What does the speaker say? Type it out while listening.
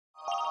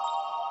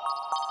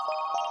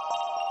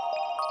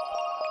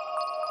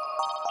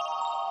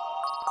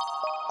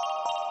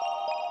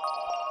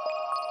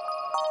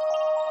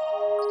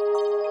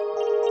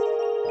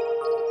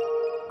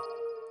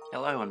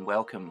Hello and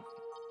welcome.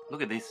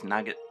 Look at this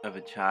nugget of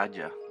a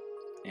charger,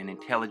 an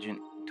intelligent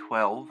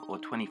 12 or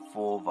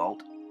 24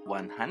 volt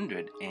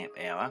 100 amp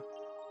hour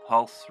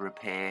pulse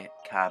repair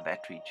car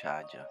battery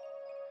charger.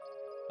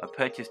 I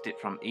purchased it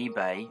from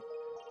eBay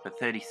for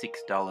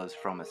 $36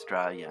 from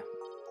Australia.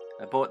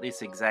 I bought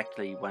this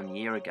exactly 1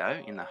 year ago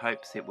in the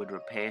hopes it would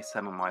repair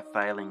some of my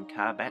failing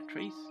car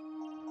batteries,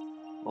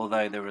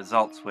 although the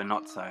results were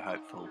not so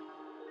hopeful.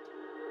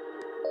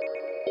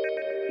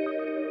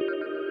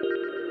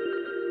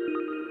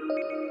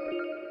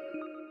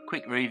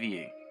 Quick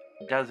review.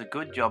 It does a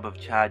good job of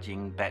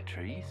charging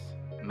batteries,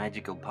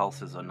 magical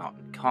pulses or not.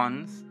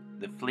 Cons: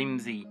 the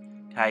flimsy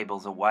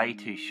cables are way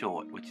too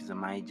short, which is a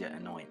major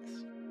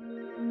annoyance.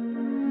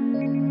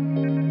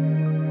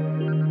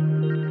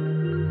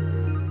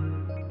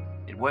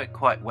 It worked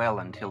quite well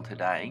until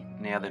today.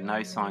 Now there are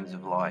no signs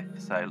of life,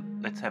 so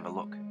let's have a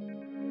look.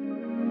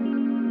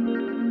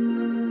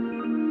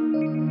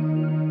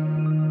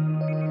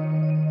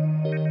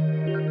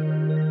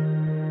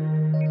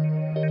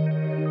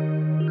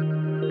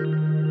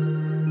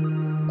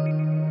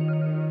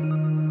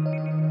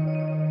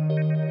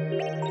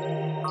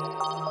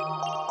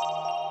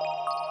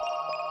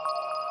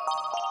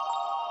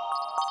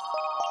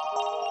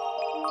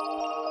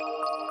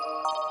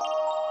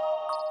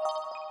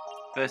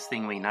 First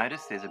thing we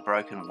notice, there's a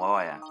broken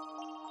wire.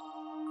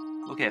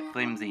 Look how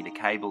flimsy the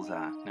cables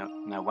are.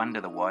 No wonder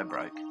the wire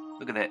broke.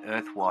 Look at that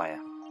earth wire.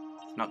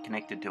 It's not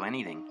connected to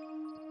anything.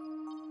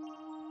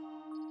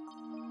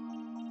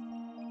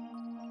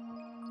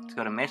 It's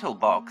got a metal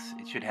box.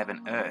 It should have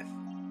an earth.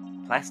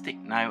 Plastic,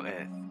 no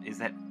earth. Is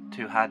that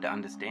too hard to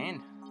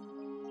understand?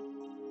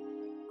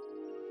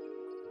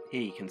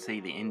 Here you can see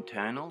the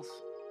internals.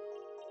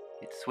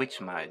 It's switch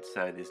mode,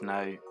 so there's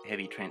no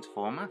heavy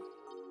transformer.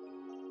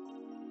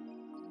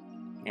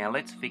 Now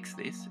let's fix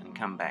this and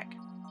come back.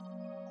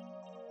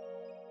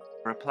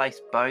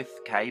 Replace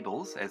both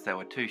cables as they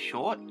were too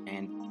short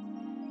and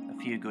a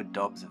few good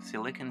dobs of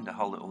silicone to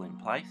hold it all in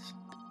place.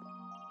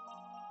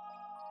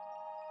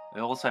 I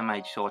also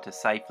made sure to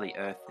safely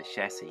earth the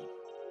chassis.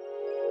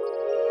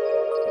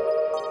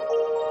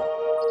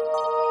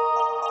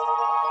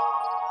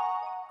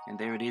 And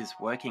there it is,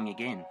 working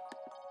again.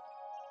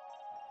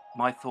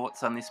 My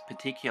thoughts on this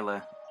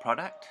particular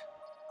product: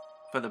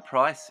 for the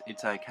price,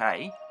 it's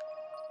okay.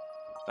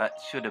 But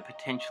should a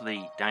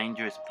potentially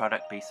dangerous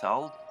product be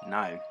sold?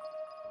 No.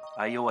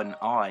 Are you and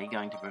I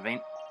going to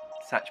prevent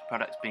such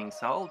products being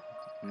sold?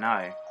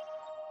 No.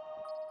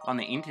 On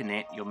the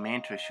internet, your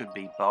mantra should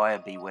be buyer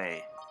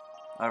beware.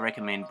 I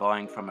recommend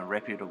buying from a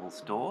reputable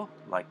store,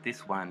 like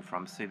this one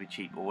from Super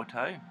Cheap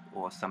Auto,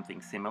 or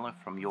something similar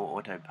from your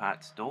auto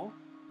parts store.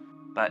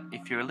 But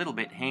if you're a little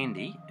bit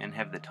handy and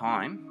have the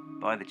time,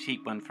 buy the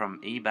cheap one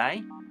from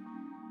eBay,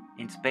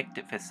 inspect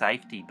it for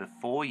safety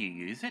before you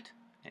use it,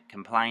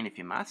 complain if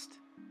you must,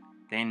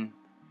 then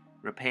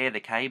repair the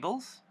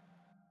cables,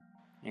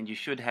 and you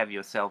should have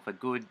yourself a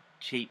good,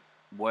 cheap,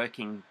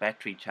 working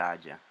battery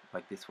charger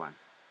like this one.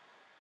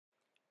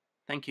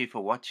 Thank you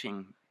for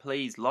watching.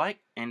 Please like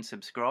and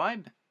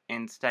subscribe,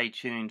 and stay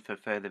tuned for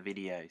further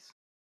videos.